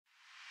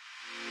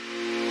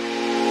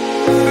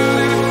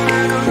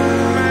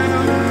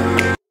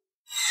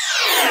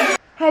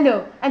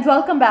Hello and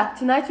welcome back.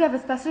 Tonight we have a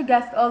special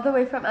guest all the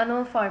way from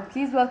Animal Farm.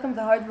 Please welcome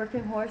the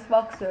hard-working horse,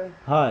 Boxer.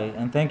 Hi,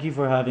 and thank you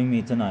for having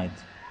me tonight.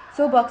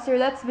 So Boxer,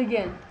 let's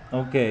begin.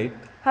 Okay.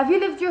 Have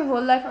you lived your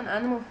whole life on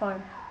Animal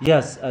Farm?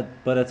 Yes,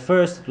 but at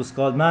first it was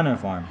called Manor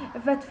Farm.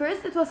 If at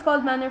first it was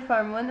called Manor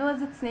Farm, when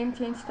was its name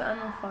changed to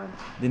Animal Farm?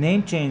 The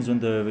name changed when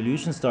the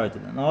revolution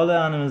started, and all the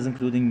animals,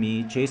 including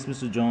me, chased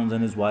Mr. Jones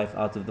and his wife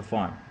out of the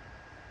farm.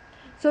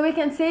 So we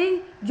can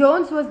say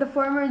Jones was the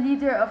former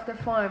leader of the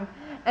farm.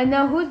 And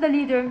now who's the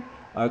leader?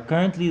 Our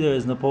current leader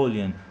is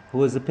Napoleon,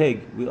 who is a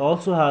pig. We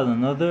also had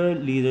another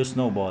leader,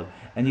 Snowball,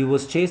 and he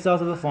was chased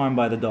out of the farm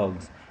by the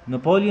dogs.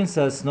 Napoleon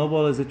says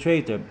Snowball is a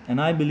traitor,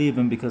 and I believe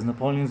him because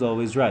Napoleon's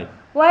always right.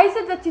 Why is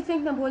it that you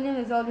think Napoleon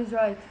is always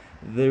right?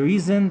 The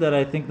reason that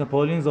I think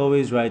Napoleon's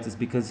always right is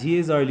because he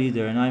is our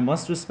leader, and I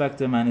must respect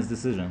him and his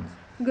decisions.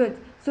 Good.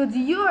 So do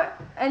you or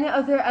any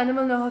other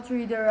animal know how to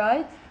read or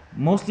write?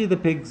 Mostly the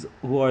pigs,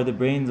 who are the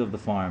brains of the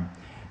farm,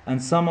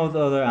 and some of the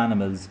other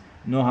animals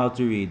know how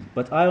to read,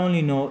 but I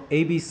only know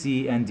A, B,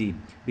 C, and D,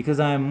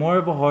 because I am more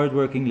of a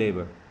hard-working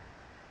laborer.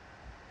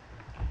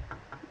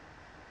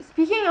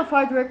 Speaking of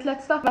hard work,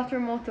 let's talk about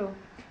your motto.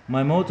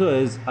 My motto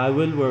is, I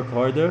will work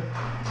harder,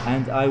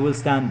 and I will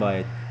stand by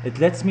it. It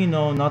lets me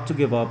know not to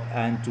give up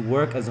and to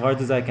work as hard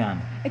as I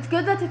can. It's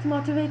good that it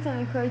motivates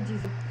and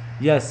encourages you.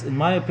 Yes, in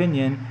my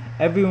opinion,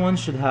 everyone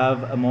should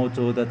have a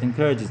motto that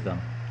encourages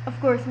them. Of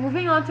course,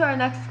 moving on to our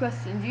next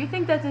question. Do you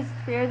think that it's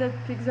fair that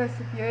pigs are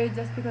superior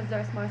just because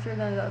they're smarter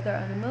than the other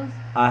animals?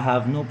 I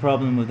have no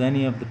problem with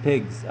any of the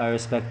pigs. I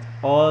respect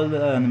all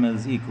the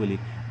animals equally.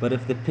 But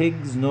if the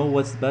pigs know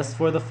what's best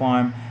for the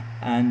farm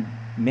and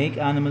make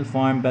Animal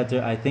Farm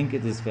better, I think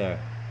it is fair.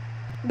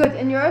 Good.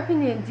 In your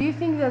opinion, do you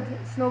think that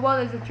Snowball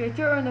is a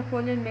traitor or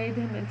Napoleon made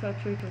him into a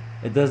traitor?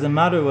 It doesn't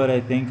matter what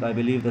I think. I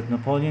believe that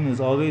Napoleon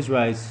is always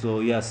right, so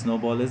yes,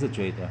 Snowball is a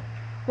traitor.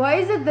 Why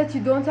is it that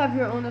you don't have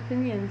your own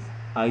opinions?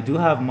 I do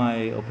have my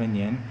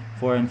opinion,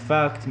 for in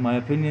fact, my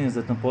opinion is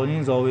that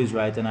Napoleon is always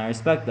right, and I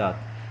respect that.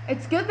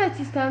 It's good that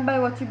you stand by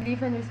what you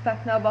believe and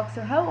respect. Now,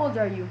 Boxer, how old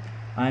are you?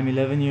 I'm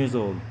 11 years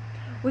old.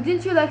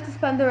 Wouldn't you like to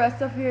spend the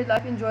rest of your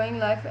life enjoying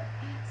life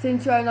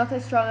since you are not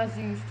as strong as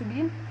you used to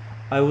be?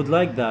 I would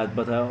like that,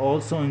 but I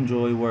also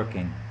enjoy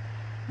working.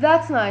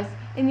 That's nice.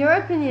 In your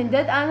opinion,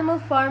 did Animal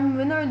Farm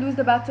win or lose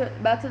the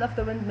battle of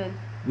the windmill?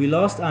 We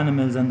lost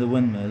animals and the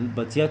windmill,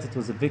 but yet it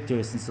was a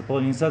victory since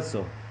Napoleon said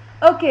so.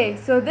 Okay,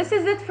 so this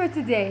is it for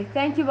today.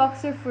 Thank you,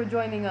 Boxer, for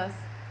joining us.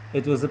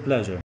 It was a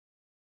pleasure.